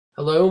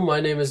Hello, my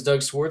name is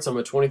Doug Swartz. I'm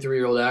a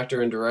 23-year-old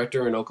actor and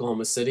director in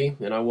Oklahoma City,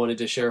 and I wanted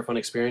to share a fun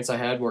experience I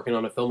had working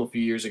on a film a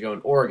few years ago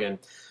in Oregon.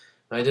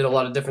 I did a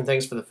lot of different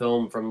things for the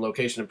film, from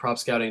location and prop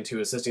scouting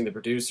to assisting the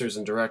producers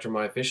and director.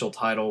 My official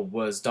title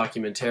was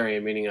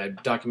documentarian, meaning I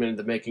documented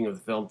the making of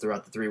the film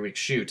throughout the 3-week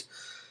shoot,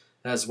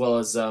 as well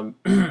as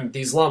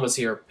these llamas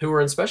here, who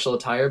were in special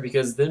attire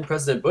because then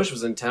President Bush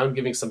was in town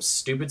giving some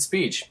stupid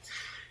speech.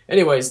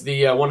 Anyways,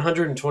 the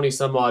 120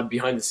 some odd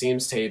behind the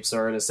scenes tapes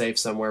are in a safe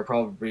somewhere,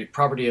 probably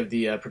property of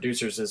the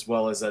producers, as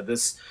well as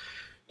this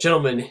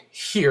gentleman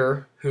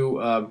here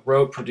who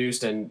wrote,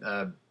 produced, and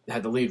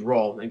had the lead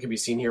role, and can be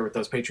seen here with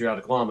those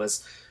patriotic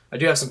llamas. I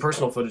do have some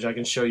personal footage I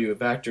can show you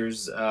of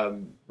actors,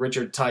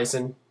 Richard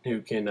Tyson,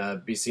 who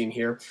can be seen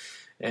here,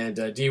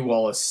 and D.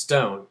 Wallace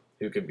Stone,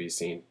 who can be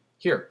seen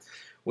here.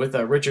 With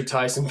Richard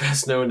Tyson,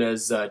 best known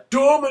as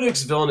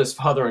Dominic's villainous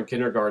father on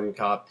Kindergarten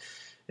Cop,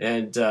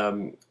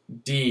 and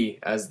Dee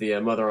as the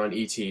mother on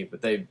E.T.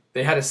 But they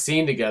had a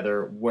scene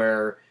together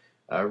where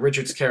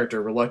Richard's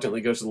character reluctantly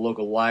goes to the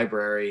local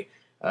library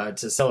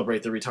to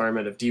celebrate the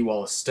retirement of D.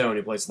 Wallace Stone,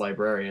 who plays the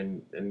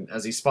librarian. And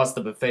as he spots the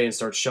buffet and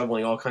starts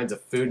shoveling all kinds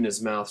of food in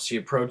his mouth, she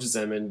approaches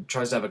him and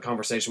tries to have a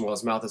conversation while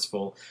his mouth is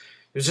full.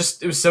 It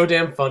was so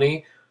damn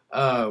funny.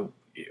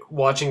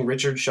 Watching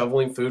Richard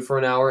shoveling food for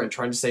an hour and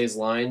trying to say his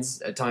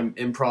lines, at time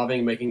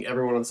improvising, making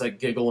everyone on the set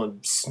giggle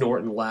and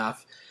snort and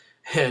laugh.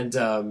 And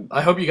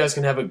I hope you guys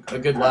can have a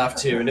good laugh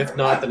too, and if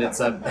not, then it's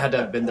had to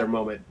have been their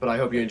moment, but I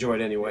hope you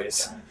enjoyed anyways.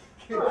 Speed.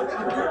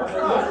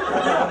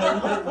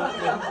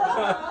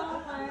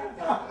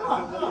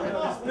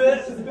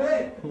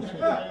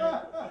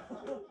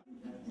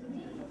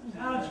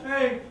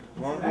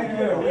 Thank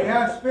you. We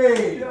have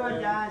speed. Do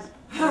it, guys.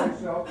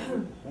 So,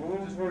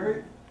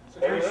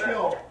 very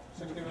still.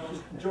 60 minutes.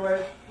 Enjoy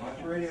it.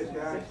 Watch the radios,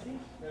 guys.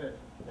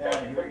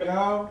 Yeah, here we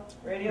go.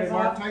 Radios okay,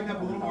 Mark, tighten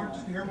up a little more,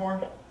 just to hear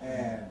more.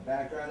 And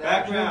background.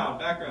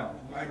 Background.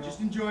 All right,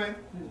 just enjoy it.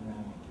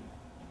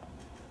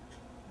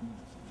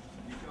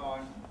 Keep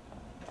going.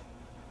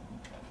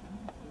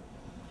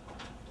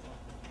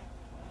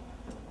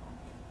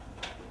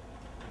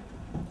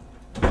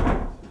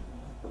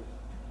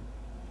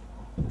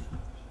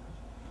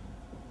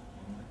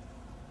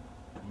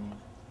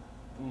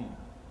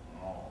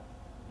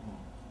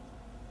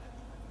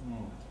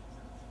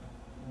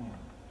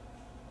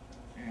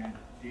 And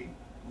D.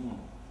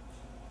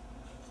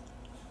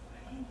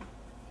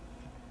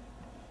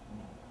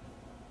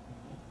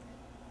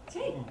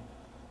 Jake.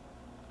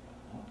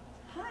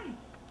 Hi.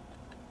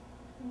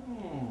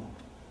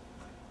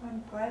 I'm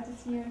glad to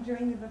see you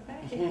enjoying the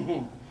buffet.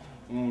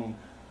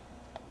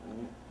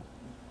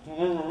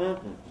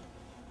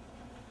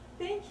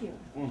 Thank you.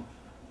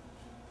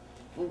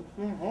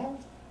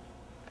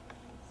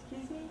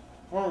 Excuse me?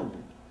 No,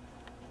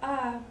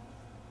 I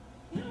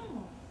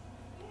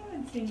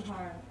haven't seen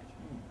Harv.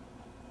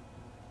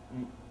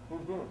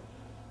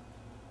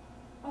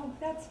 Oh,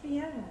 that's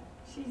Vienna.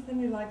 She's the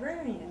new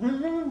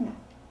librarian.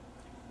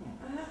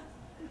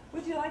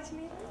 Would you like to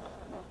meet her?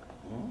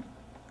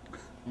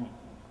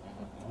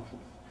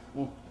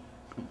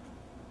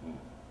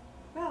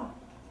 Well,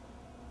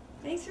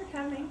 thanks for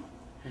coming.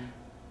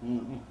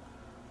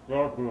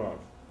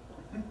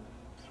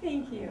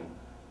 Thank you.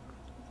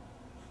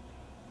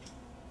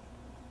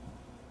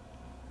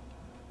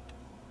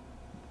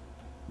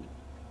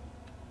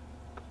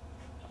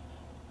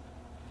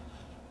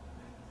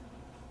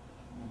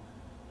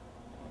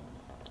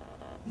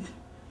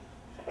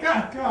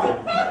 God.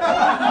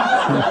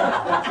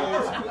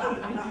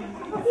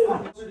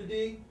 Closer to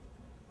D.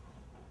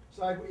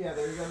 Side, yeah,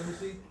 there you go. Let me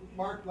see.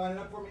 Mark, line it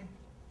up for me.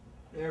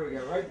 There we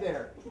go, right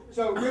there.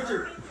 So,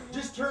 Richard,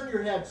 just turn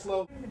your head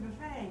slowly. The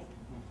buffet.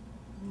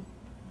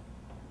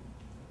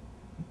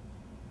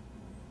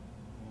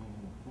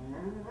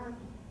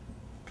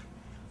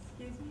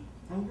 Excuse me?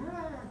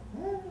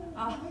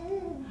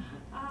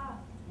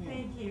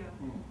 Thank you.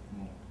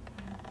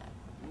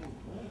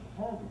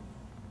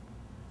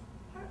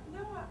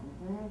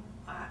 No,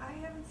 I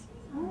haven't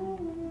seen her.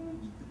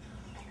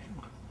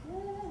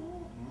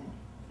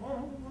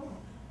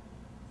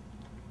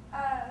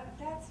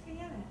 That's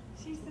Vienna.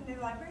 She's the new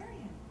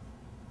librarian.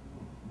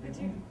 Would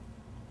you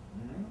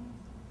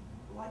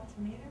like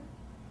to meet her?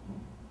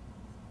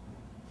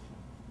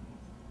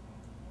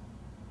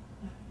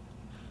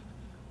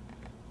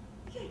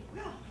 Okay,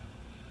 well,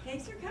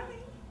 thanks for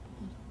coming.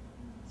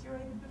 Enjoy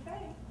the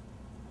buffet.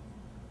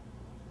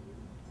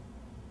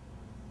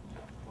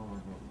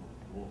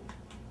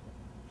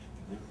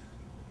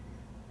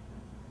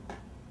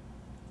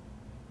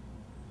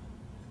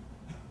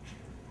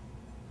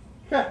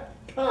 Cut.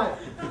 Oh,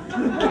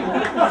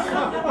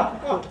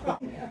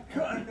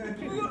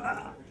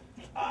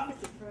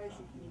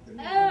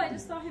 I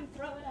just saw him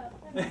throw it up.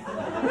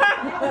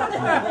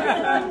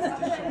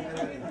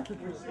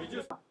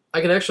 I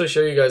can actually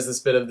show you guys this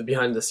bit of the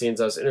behind the scenes.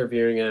 I was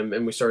interviewing him,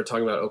 and we started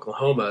talking about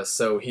Oklahoma,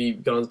 so he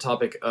got on the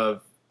topic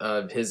of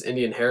his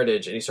Indian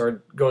heritage, and he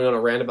started going on a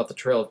rant about the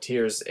Trail of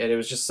Tears, and it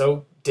was just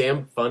so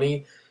damn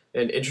funny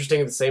and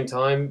interesting at the same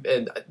time.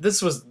 And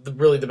this was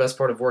really the best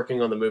part of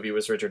working on the movie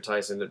was Richard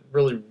Tyson. A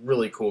really,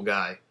 really cool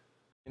guy.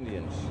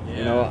 Indians. Yeah.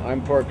 You know,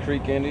 I'm part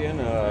Creek Indian,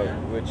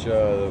 which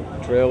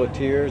Trail of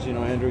Tears. You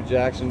know, Andrew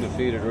Jackson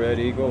defeated Red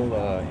Eagle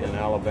in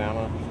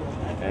Alabama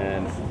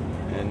and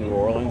New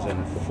Orleans,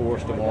 and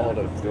forced them all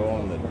to go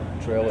on the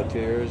Trail of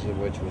Tears,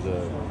 which was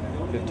a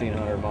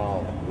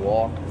 1,500-mile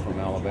walk from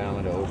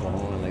Alabama to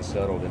Oklahoma, and they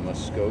settled in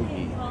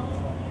Muskogee,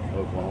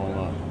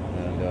 Oklahoma,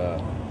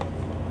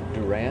 and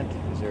Durant.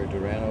 Is there a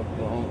Durant,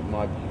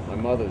 Oklahoma? My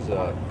mother's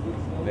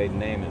maiden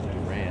name is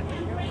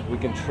Durant. We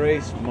can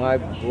trace my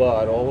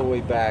blood all the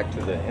way back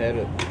to the head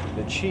of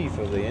the chief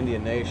of the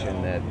Indian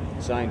Nation that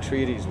signed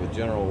treaties with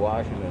General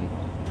Washington,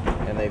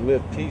 and they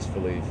lived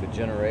peacefully for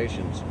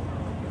generations.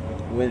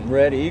 When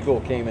Red Eagle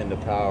came into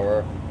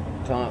power,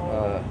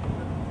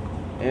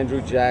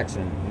 Andrew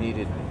Jackson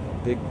needed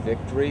a big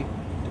victory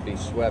to be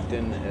swept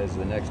in as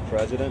the next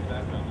president,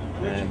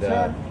 and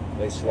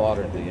they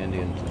slaughtered the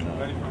Indians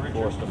and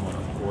forced them on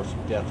a forced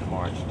death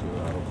march to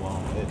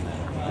Oklahoma. Isn't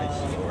that a nice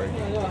story?